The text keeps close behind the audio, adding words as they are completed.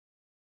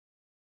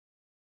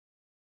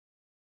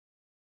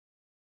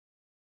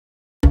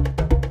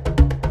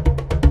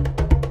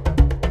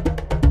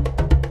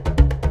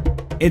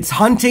It's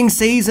hunting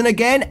season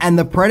again, and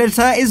the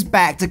Predator is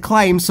back to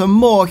claim some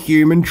more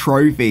human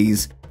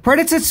trophies.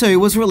 Predator 2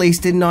 was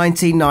released in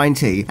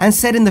 1990 and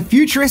set in the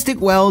futuristic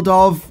world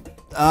of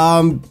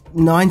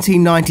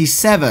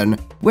 1997,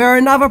 where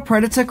another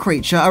predator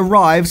creature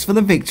arrives for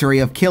the victory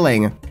of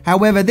killing.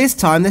 However, this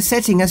time the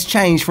setting has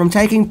changed from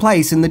taking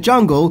place in the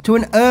jungle to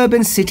an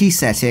urban city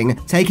setting,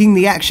 taking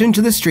the action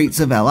to the streets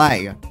of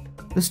LA.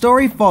 The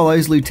story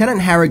follows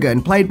Lieutenant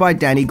Harrigan, played by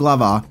Danny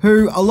Glover,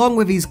 who, along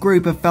with his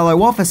group of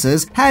fellow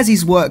officers, has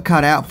his work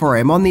cut out for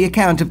him on the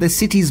account of the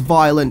city's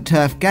violent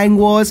turf gang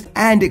wars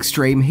and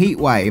extreme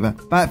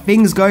heatwave. But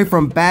things go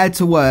from bad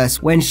to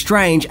worse when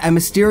strange and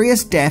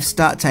mysterious deaths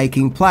start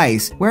taking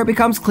place, where it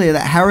becomes clear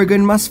that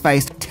Harrigan must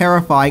face a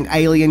terrifying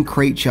alien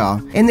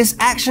creature. In this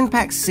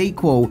action-packed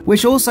sequel,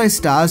 which also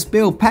stars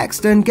Bill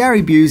Paxton,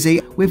 Gary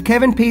Busey, with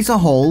Kevin Peter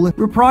Hall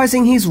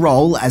reprising his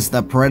role as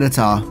the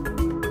Predator.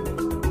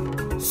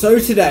 So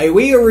today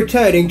we are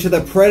returning to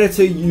the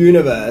Predator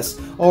universe,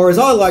 or as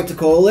I like to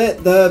call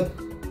it, the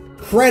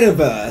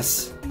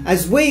Predaverse,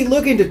 as we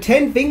look into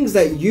 10 things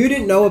that you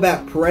didn't know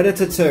about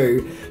Predator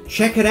 2.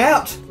 Check it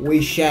out,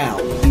 we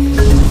shall.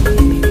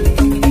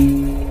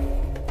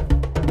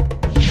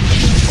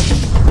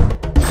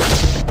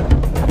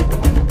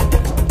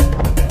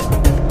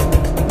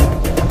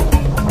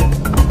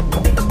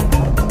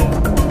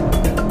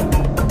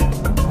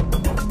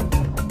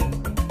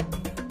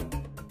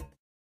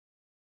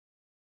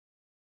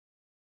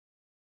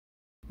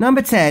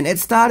 Number 10, it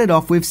started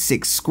off with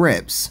 6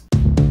 scripts.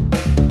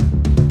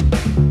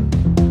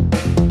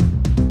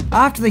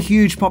 After the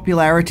huge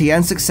popularity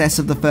and success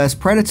of the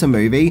first Predator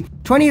movie,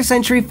 20th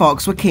Century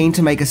Fox were keen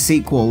to make a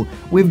sequel,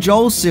 with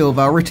Joel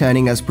Silver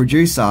returning as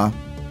producer.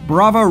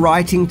 Bravo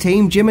writing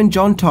team Jim and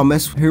John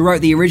Thomas, who wrote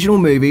the original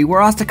movie,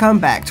 were asked to come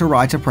back to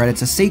write a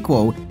Predator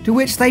sequel, to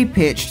which they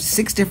pitched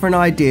 6 different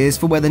ideas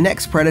for where the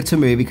next Predator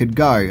movie could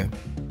go.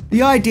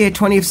 The idea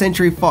 20th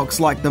Century Fox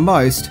liked the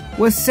most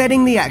was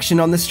setting the action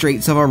on the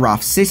streets of a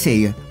rough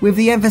city, with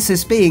the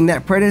emphasis being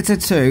that Predator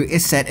 2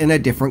 is set in a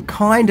different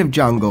kind of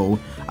jungle,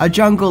 a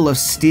jungle of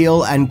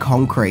steel and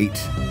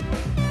concrete.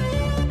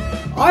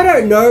 I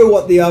don't know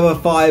what the other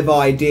 5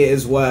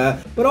 ideas were,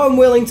 but I'm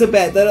willing to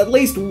bet that at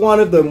least one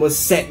of them was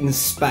set in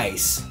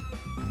space.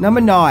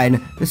 Number 9,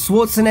 the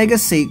Schwarzenegger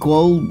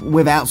sequel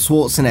without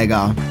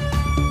Schwarzenegger.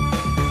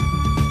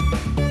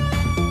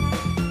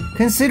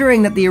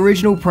 Considering that the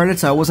original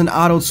Predator was an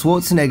Arnold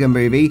Schwarzenegger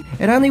movie,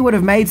 it only would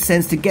have made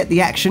sense to get the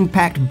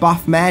action-packed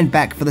buff man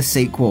back for the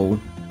sequel.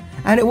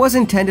 And it was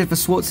intended for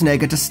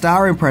Schwarzenegger to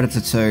star in Predator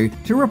 2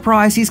 to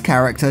reprise his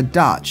character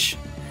Dutch.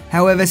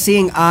 However,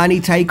 seeing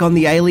Arnie take on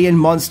the alien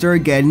monster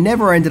again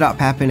never ended up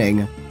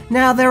happening.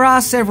 Now, there are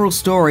several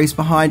stories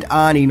behind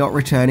Arnie not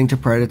returning to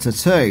Predator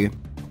 2.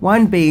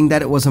 One being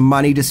that it was a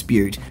money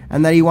dispute,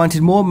 and that he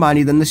wanted more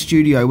money than the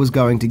studio was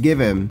going to give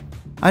him.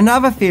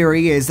 Another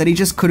theory is that he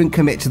just couldn't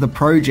commit to the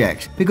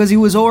project, because he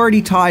was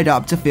already tied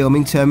up to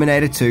filming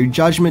Terminator 2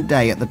 Judgment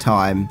Day at the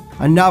time,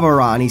 another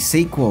Arnie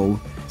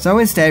sequel. So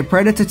instead,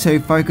 Predator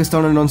 2 focused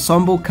on an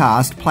ensemble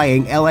cast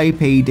playing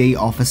LAPD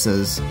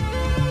officers.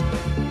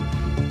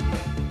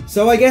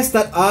 So I guess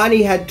that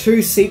Arnie had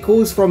 2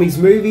 sequels from his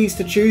movies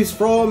to choose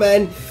from,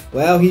 and,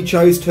 well, he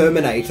chose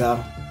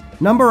Terminator.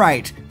 Number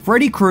 8,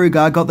 Freddy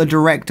Krueger got the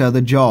director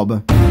the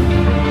job.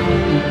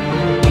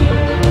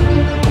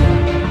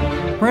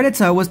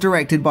 Predator was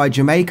directed by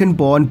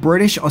Jamaican-born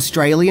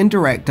British-Australian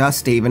director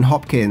Stephen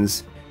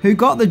Hopkins, who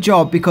got the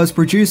job because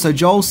producer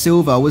Joel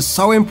Silver was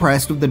so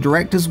impressed with the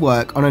director's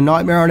work on A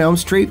Nightmare on Elm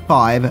Street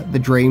 5, The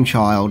Dream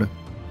Child.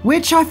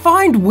 Which I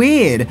find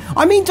weird.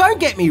 I mean, don't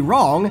get me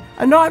wrong,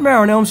 A Nightmare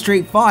on Elm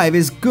Street 5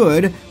 is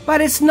good,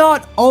 but it's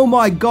not, oh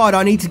my god,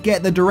 I need to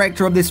get the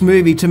director of this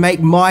movie to make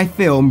my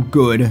film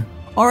good.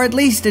 Or at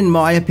least in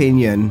my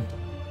opinion.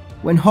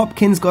 When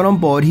Hopkins got on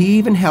board, he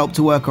even helped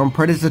to work on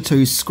Predator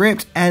 2's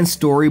script and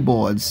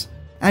storyboards.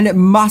 And it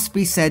must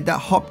be said that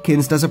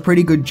Hopkins does a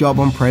pretty good job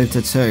on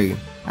Predator 2,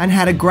 and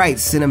had a great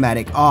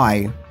cinematic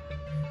eye.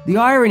 The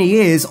irony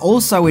is,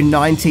 also in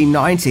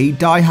 1990,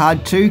 Die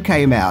Hard 2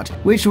 came out,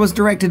 which was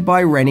directed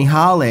by Rennie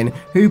Harlin,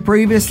 who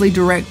previously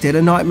directed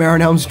A Nightmare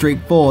on Elm Street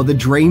 4, The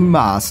Dream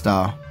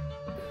Master.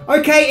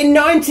 Okay, in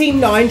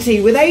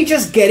 1990, were they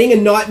just getting A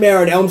Nightmare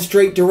on Elm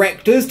Street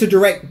directors to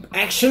direct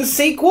action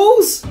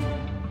sequels?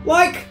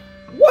 Like,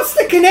 what's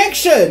the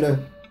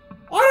connection?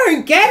 I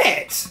don't get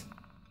it!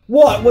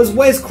 What, was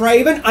Wes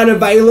Craven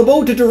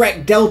unavailable to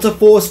direct Delta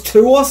Force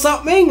 2 or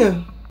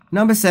something?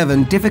 Number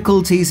 7,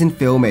 difficulties in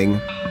filming.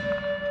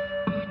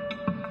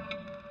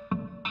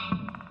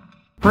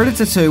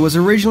 Predator 2 was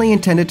originally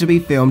intended to be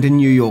filmed in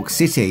New York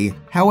City.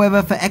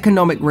 However, for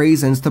economic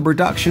reasons, the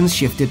productions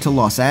shifted to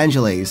Los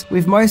Angeles,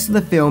 with most of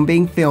the film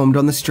being filmed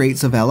on the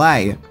streets of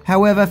LA.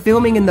 However,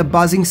 filming in the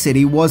buzzing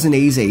city wasn't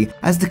easy,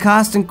 as the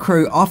cast and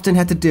crew often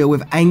had to deal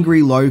with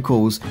angry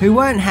locals who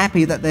weren't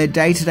happy that their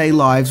day-to-day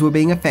lives were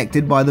being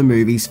affected by the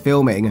movie's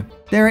filming.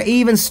 There are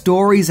even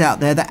stories out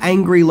there that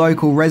angry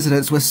local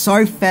residents were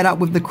so fed up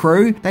with the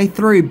crew, they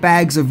threw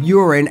bags of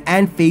urine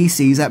and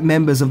feces at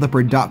members of the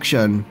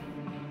production.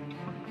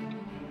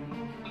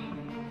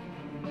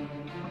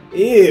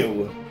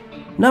 Ew.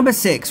 Number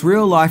 6.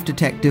 Real-life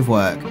detective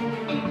work.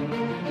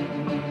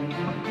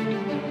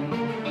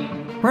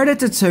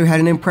 Predator 2 had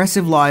an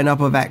impressive lineup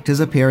of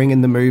actors appearing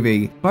in the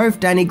movie. Both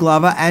Danny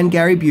Glover and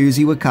Gary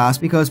Busey were cast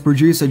because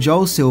producer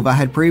Joel Silver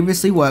had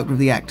previously worked with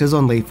the actors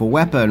on Lethal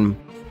Weapon.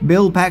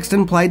 Bill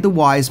Paxton played the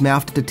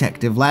wise-mouthed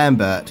Detective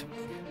Lambert.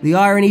 The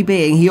irony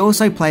being he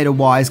also played a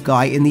wise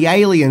guy in the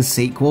Aliens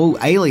sequel,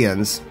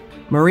 Aliens.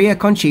 Maria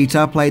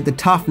Conchita played the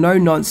tough,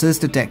 no-nonsense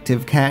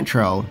Detective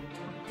Cantrell.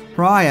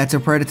 Prior to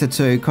Predator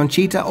 2,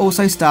 Conchita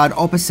also starred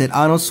opposite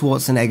Arnold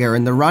Schwarzenegger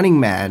in The Running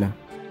Man.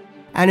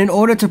 And in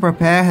order to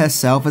prepare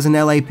herself as an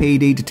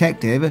LAPD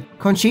detective,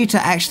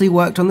 Conchita actually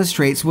worked on the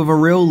streets with a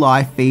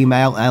real-life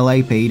female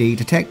LAPD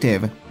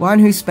detective, one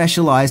who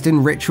specialised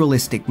in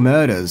ritualistic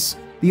murders.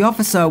 The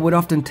officer would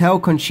often tell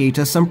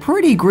Conchita some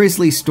pretty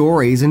grisly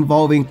stories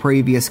involving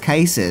previous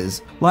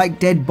cases, like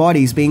dead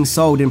bodies being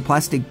sold in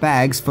plastic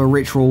bags for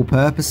ritual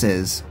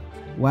purposes.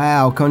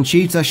 Wow,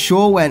 Conchita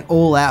sure went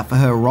all out for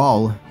her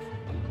role.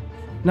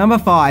 Number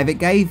 5, it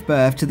gave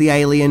birth to the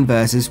Alien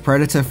vs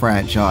Predator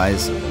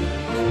franchise.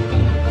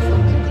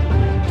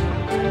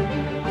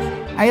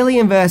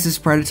 Alien vs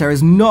Predator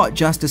is not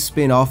just a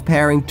spin-off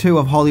pairing two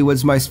of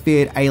Hollywood's most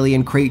feared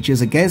alien creatures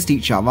against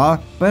each other,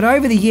 but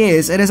over the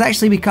years it has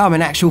actually become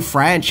an actual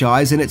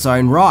franchise in its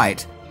own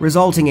right,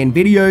 resulting in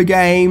video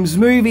games,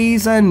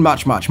 movies, and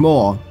much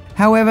more.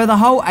 However, the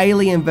whole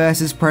Alien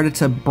vs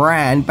Predator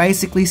brand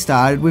basically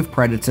started with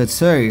Predator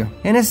 2,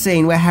 in a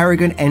scene where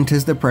Harrigan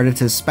enters the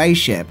Predator's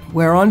spaceship,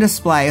 where on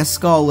display a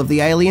skull of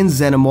the alien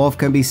xenomorph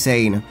can be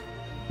seen,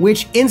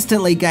 which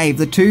instantly gave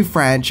the two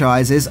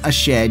franchises a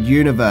shared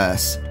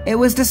universe. It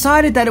was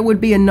decided that it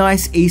would be a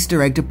nice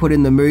Easter egg to put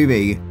in the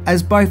movie,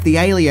 as both the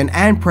Alien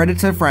and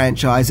Predator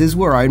franchises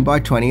were owned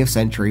by 20th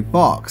Century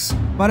Fox.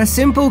 But a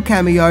simple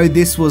cameo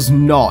this was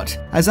not,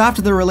 as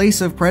after the release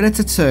of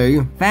Predator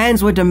 2,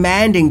 fans were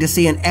demanding to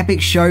see an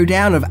epic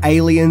showdown of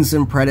aliens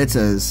and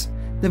predators.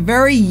 The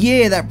very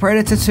year that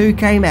Predator 2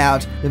 came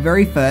out, the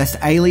very first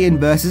Alien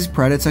vs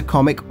Predator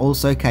comic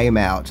also came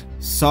out.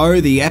 So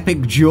the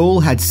epic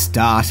duel had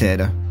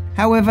started.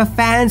 However,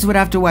 fans would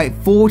have to wait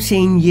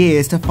 14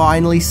 years to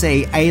finally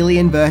see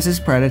Alien vs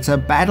Predator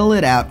battle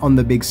it out on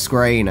the big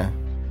screen.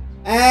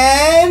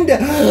 And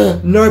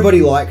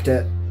nobody liked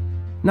it.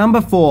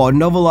 Number 4,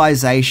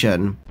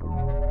 novelization.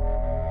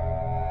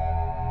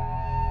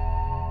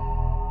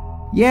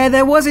 Yeah,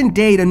 there was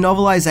indeed a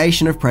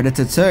novelization of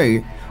Predator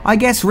 2. I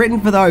guess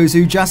written for those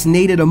who just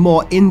needed a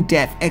more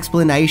in-depth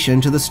explanation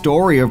to the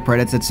story of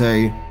Predator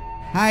 2.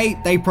 Hey,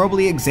 they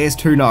probably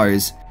exist, who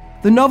knows.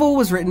 The novel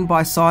was written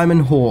by Simon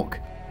Hawke,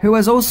 who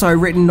has also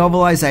written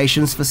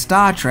novelizations for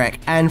Star Trek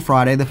and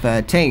Friday the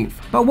 13th.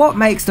 But what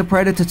makes the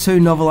Predator 2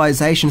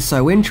 novelization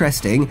so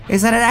interesting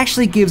is that it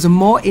actually gives a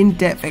more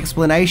in-depth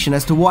explanation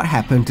as to what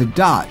happened to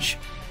Dutch.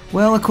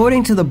 Well,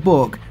 according to the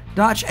book,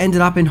 Dutch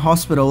ended up in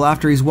hospital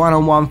after his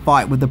one-on-one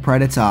fight with the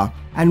Predator,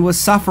 and was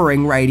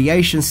suffering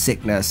radiation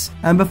sickness,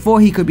 and before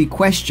he could be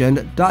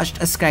questioned, Dutch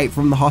escaped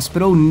from the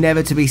hospital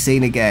never to be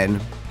seen again.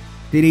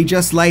 Did he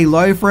just lay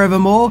low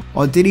forevermore,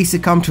 or did he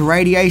succumb to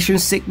radiation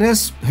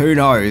sickness? Who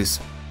knows.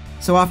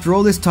 So after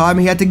all this time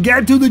he had to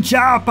get to the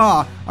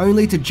chopper,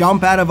 only to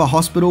jump out of a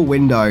hospital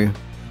window.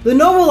 The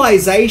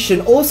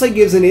novelization also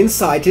gives an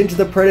insight into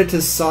the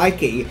Predator's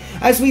psyche,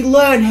 as we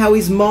learn how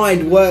his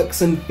mind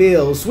works and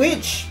feels,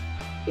 which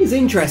is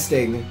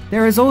interesting.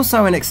 There is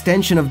also an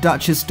extension of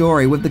Dutch's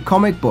story with the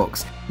comic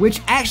books,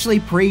 which actually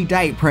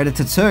predate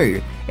Predator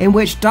 2, in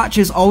which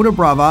Dutch's older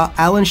brother,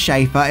 Alan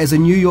Schaefer, is a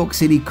New York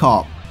City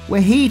cop, where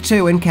he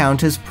too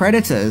encounters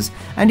predators,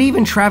 and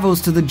even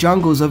travels to the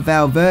jungles of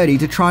Val Verde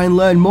to try and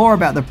learn more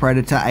about the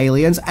Predator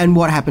aliens and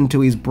what happened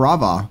to his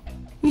brother.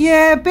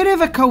 Yeah, a bit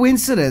of a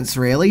coincidence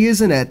really,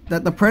 isn't it,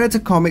 that the Predator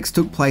comics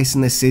took place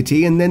in the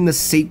city and then the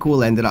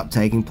sequel ended up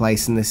taking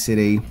place in the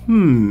city.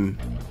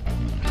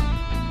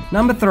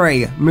 Number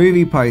 3,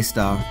 movie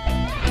poster.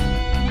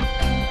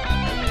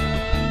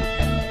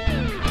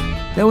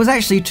 There was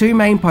actually two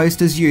main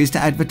posters used to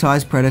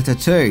advertise Predator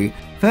 2.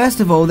 First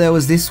of all, there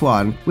was this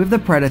one, with the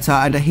Predator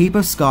and a heap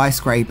of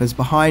skyscrapers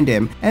behind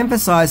him,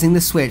 emphasizing the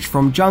switch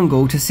from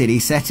jungle to city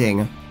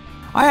setting.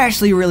 I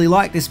actually really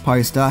like this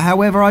poster,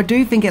 however I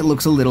do think it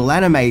looks a little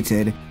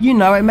animated. You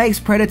know, it makes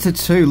Predator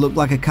 2 look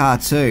like a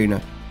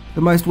cartoon.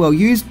 The most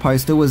well-used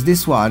poster was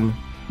this one,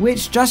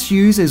 which just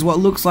uses what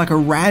looks like a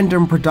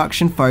random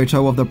production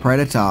photo of the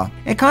Predator.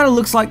 It kinda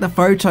looks like the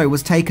photo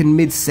was taken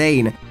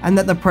mid-scene, and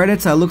that the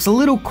Predator looks a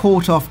little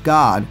caught off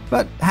guard,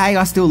 but hey,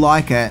 I still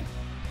like it.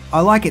 I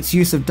like its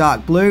use of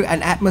dark blue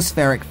and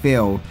atmospheric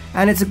feel,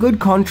 and it's a good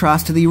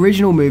contrast to the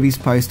original movie's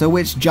poster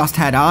which just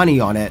had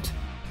Arnie on it.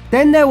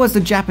 Then there was the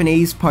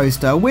Japanese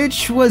poster,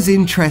 which was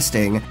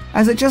interesting,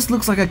 as it just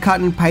looks like a cut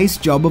and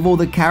paste job of all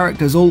the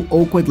characters all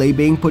awkwardly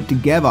being put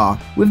together,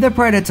 with the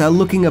Predator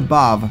looking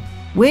above,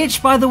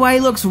 which by the way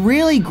looks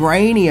really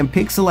grainy and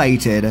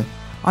pixelated.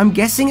 I'm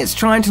guessing it's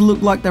trying to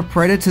look like the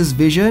Predator's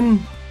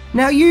vision.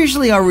 Now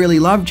usually I really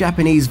love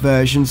Japanese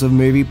versions of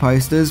movie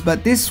posters,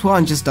 but this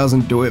one just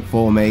doesn't do it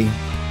for me.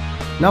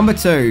 Number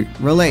 2,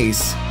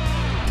 release.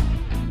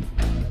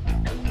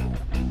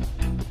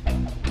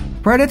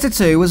 Predator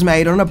 2 was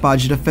made on a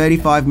budget of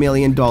 $35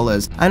 million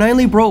and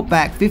only brought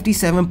back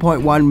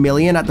 $57.1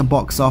 million at the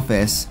box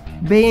office,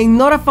 being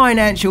not a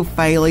financial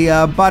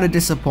failure but a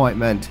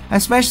disappointment,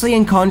 especially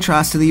in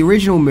contrast to the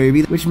original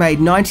movie which made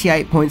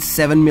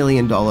 $98.7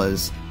 million.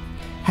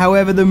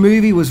 However, the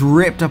movie was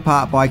ripped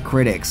apart by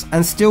critics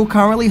and still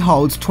currently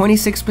holds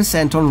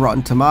 26% on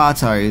Rotten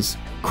Tomatoes.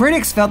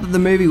 Critics felt that the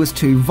movie was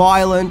too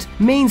violent,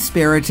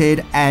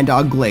 mean-spirited, and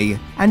ugly.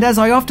 And as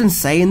I often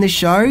say in the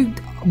show,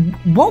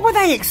 what were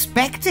they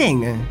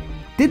expecting?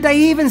 Did they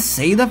even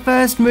see the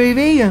first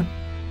movie?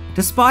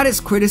 Despite its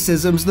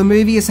criticisms, the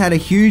movie has had a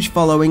huge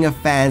following of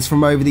fans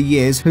from over the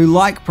years who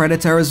like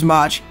Predator as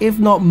much, if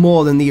not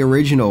more, than the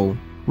original.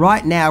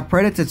 Right now,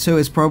 Predator 2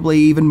 is probably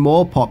even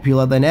more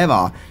popular than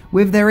ever,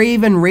 with there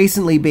even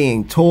recently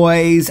being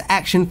toys,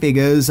 action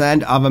figures,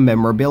 and other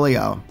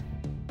memorabilia.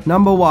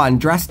 Number 1.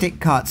 Drastic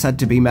cuts had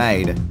to be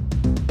made.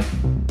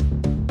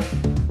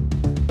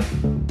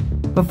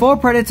 Before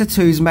Predator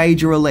 2's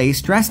major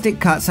release, drastic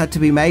cuts had to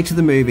be made to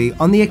the movie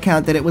on the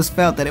account that it was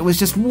felt that it was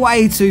just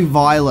way too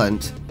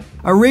violent.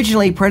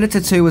 Originally,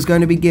 Predator 2 was going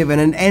to be given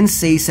an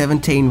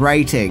NC-17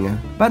 rating,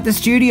 but the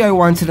studio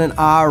wanted an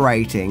R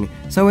rating,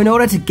 so in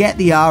order to get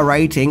the R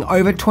rating,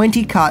 over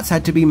 20 cuts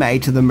had to be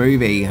made to the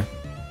movie.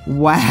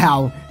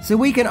 Wow, so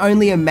we can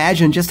only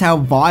imagine just how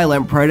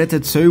violent Predator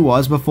 2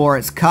 was before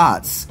its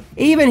cuts.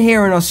 Even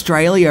here in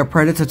Australia,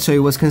 Predator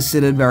 2 was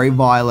considered very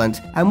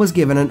violent and was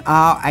given an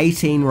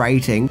R18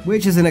 rating,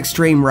 which is an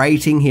extreme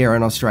rating here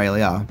in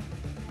Australia.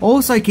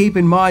 Also keep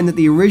in mind that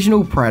the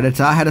original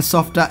Predator had a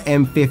softer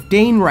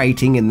M15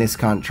 rating in this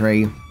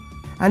country.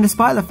 And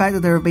despite the fact that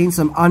there have been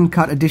some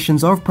uncut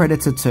editions of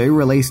Predator 2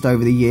 released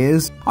over the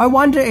years, I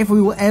wonder if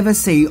we will ever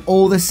see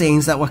all the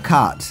scenes that were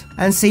cut,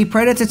 and see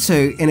Predator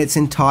 2 in its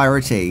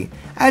entirety,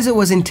 as it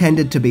was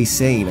intended to be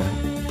seen.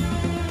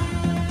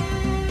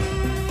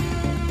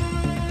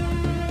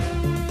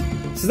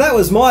 So that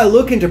was my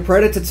look into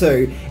Predator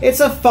 2. It's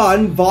a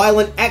fun,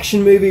 violent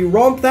action movie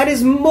romp that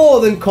is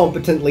more than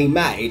competently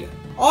made.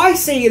 I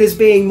see it as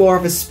being more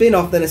of a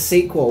spin-off than a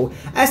sequel,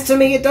 as to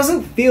me it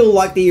doesn't feel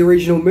like the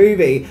original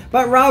movie,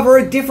 but rather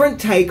a different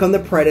take on the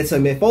Predator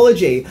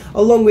mythology,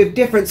 along with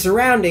different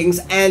surroundings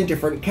and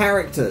different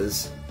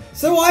characters.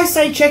 So I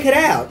say check it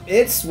out,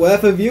 it's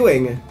worth a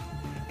viewing.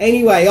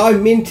 Anyway,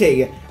 I'm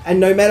Minty, and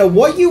no matter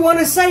what you want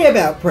to say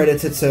about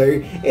Predator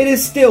 2, it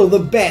is still the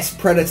best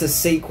Predator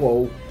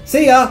sequel.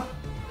 See ya!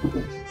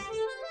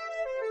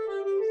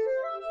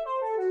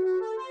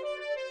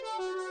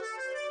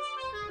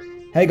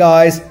 Hey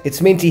guys, it's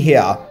Minty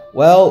here.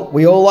 Well,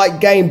 we all like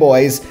Game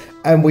Boys,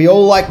 and we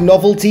all like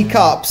novelty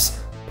cups.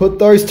 Put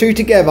those two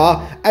together,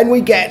 and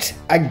we get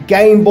a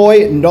Game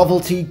Boy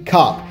novelty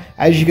cup.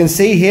 As you can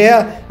see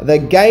here, the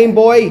Game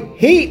Boy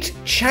Heat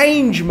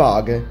Change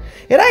Mug.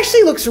 It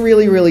actually looks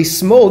really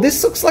small.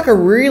 This looks like a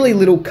really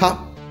little cup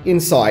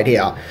inside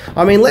here.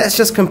 I mean, let's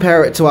just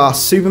compare it to our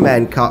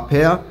Superman cup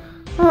here.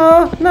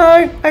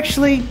 No,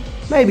 actually,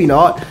 maybe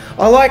not.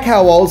 I like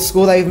how old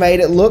school they've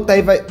made it look.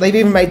 They've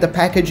even made the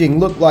packaging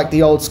look like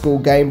the old school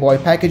Game Boy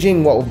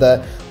packaging, what with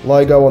the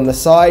logo on the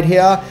side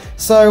here.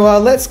 So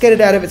let's get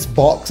it out of its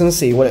box and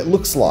see what it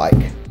looks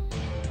like.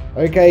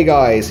 Okay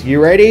guys, you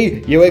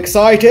ready? You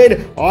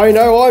excited? I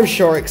know I'm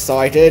sure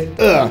excited.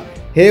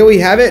 Here we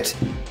have it,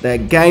 the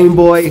Game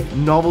Boy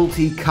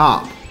Novelty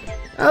Cup.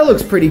 That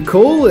looks pretty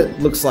cool. It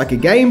looks like a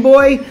Game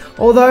Boy,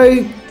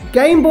 although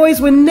Game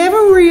Boys were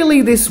never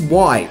really this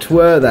white,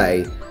 were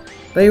they?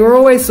 They were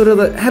always sort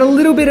of, had a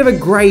little bit of a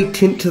grey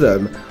tint to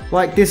them,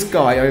 like this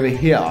guy over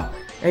here.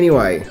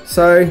 Anyway,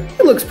 so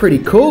it looks pretty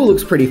cool,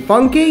 looks pretty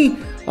funky.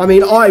 I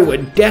mean, I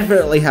would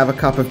definitely have a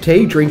cup of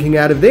tea drinking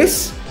out of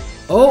this.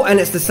 Oh, and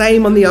it's the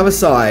same on the other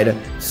side.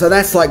 So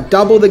that's like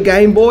double the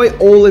Game Boy,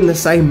 all in the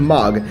same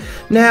mug.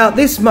 Now,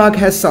 this mug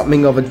has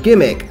something of a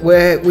gimmick,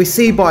 where we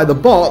see by the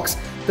box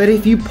that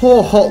if you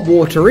pour hot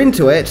water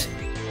into it,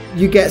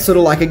 you get sort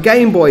of like a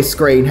Game Boy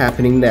screen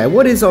happening there.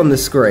 What is on the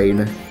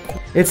screen?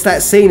 It's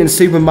that scene in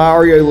Super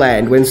Mario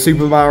Land when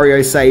Super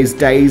Mario says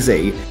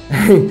Daisy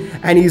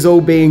and he's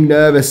all being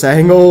nervous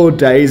saying, "Oh,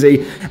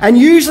 Daisy." And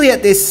usually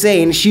at this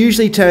scene, she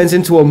usually turns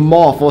into a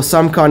moth or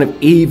some kind of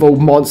evil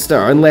monster,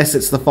 unless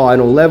it's the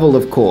final level,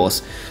 of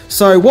course.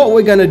 So what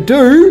we're going to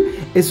do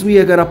is we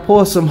are going to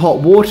pour some hot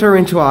water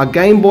into our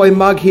Game Boy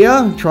mug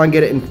here, try and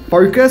get it in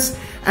focus,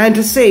 and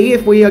to see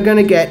if we are going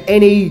to get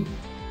any,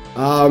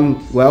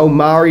 well,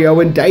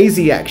 Mario and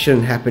Daisy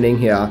action happening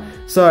here.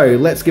 So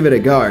let's give it a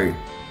go.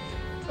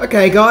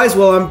 Okay guys,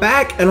 well I'm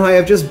back and I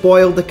have just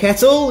boiled the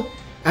kettle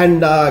and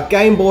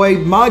Game Boy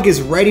mug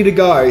is ready to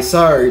go.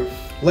 So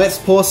let's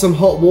pour some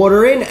hot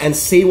water in and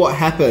see what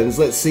happens.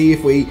 Let's see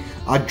if we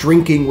are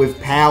drinking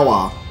with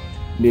power.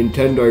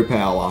 Nintendo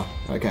power.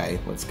 Okay,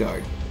 let's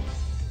go.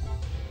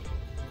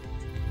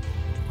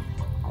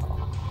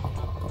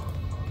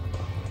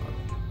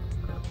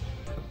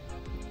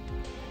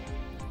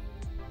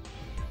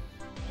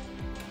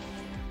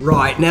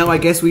 Right, now I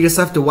guess we just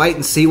have to wait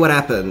and see what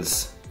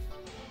happens.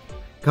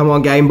 Come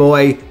on, Game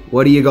Boy,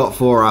 what do you got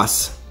for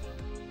us?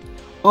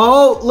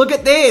 Oh, look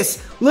at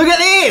this! Look at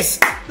this!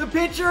 The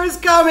pitcher is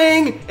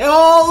coming.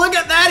 Oh, look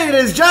at that. It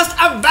has just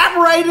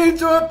evaporated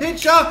into a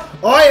pitcher.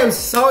 I am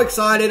so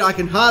excited. I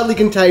can hardly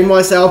contain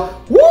myself.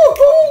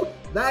 Woohoo!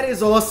 That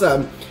is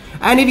awesome.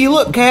 And if you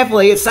look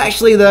carefully, it's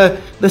actually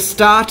the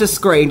starter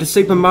screen to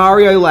Super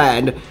Mario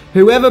Land.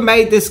 Whoever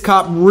made this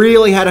cup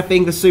really had a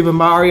thing for Super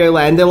Mario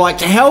Land. They're like,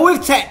 to hell with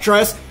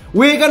Tetris.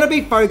 We're going to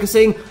be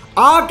focusing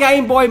our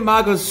Game Boy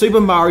mug on Super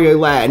Mario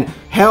Land.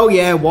 Hell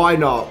yeah, why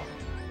not?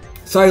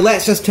 So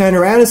let's just turn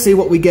around and see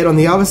what we get on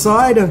the other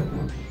side.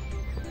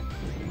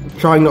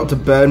 Trying not to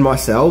burn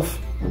myself.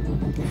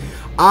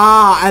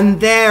 Ah,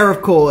 and there,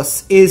 of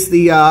course, is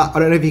the, I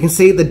don't know if you can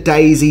see the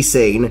Daisy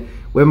scene,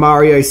 where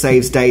Mario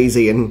saves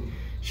Daisy and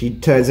she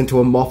turns into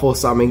a moth or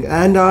something.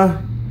 And,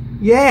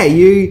 yeah,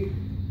 you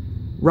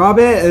rub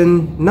it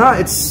and, no,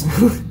 it's,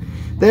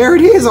 there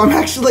it is. I'm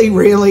actually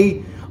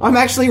really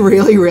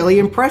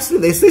impressed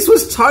with this. This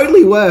was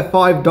totally worth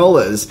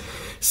 $5.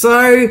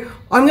 So,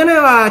 I'm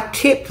gonna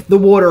tip the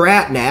water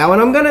out now,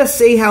 and I'm gonna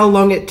see how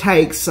long it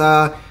takes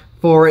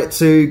for it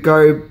to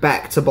go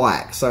back to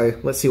black. So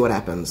let's see what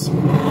happens.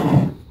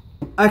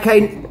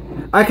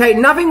 Okay,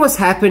 nothing was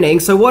happening.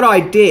 So what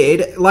I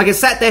did, like it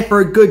sat there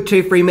for a good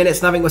 2-3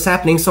 minutes, nothing was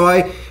happening. So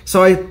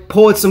I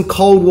poured some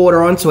cold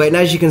water onto it, and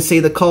as you can see,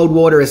 the cold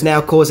water is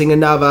now causing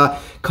another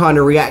kind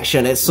of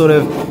reaction. It's sort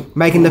of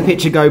making the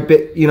picture go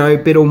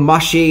bit all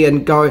mushy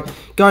and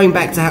going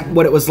back to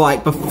what it was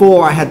like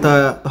before I had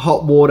the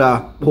hot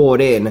water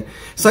poured in.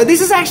 So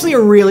this is actually a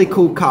really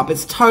cool cup.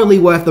 It's totally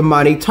worth the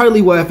money,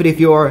 totally worth it if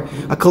you're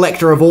a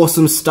collector of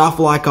awesome stuff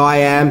like I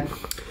am.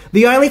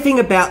 The only thing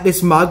about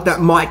this mug that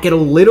might get a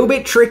little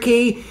bit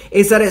tricky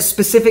is that it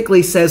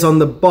specifically says on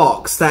the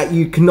box that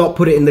you cannot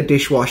put it in the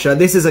dishwasher.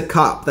 This is a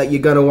cup that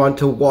you're going to want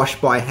to wash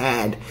by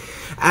hand.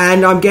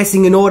 And I'm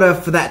guessing in order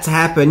for that to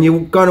happen,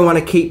 you're going to want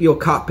to keep your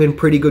cup in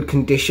pretty good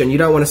condition. You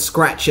don't want to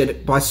scratch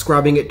it by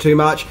scrubbing it too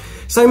much.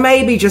 So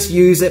maybe just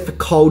use it for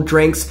cold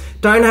drinks.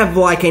 Don't have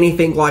like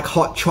anything like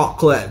hot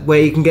chocolate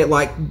where you can get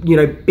like,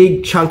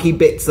 big chunky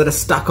bits that are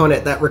stuck on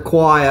it that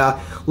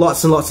require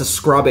lots and lots of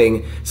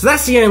scrubbing. So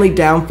that's the only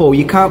downfall.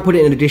 You can't put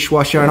it in a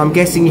dishwasher, and I'm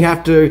guessing you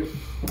have to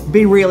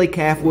be really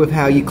careful with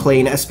how you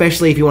clean it,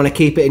 especially if you want to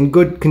keep it in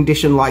good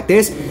condition like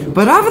this.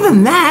 But other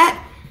than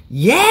that,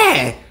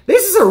 yeah,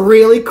 this is a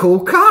really cool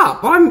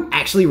cup. I'm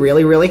actually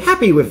really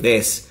happy with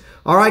this.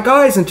 Alright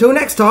guys, until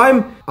next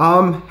time,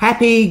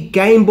 happy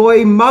Game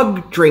Boy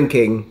mug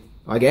drinking,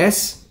 I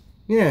guess.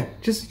 Yeah,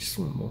 just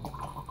one more.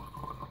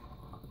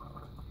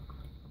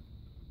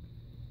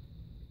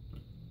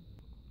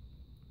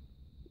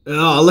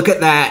 Oh, look at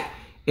that.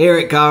 Here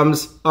it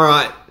comes.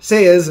 Alright,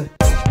 see yous.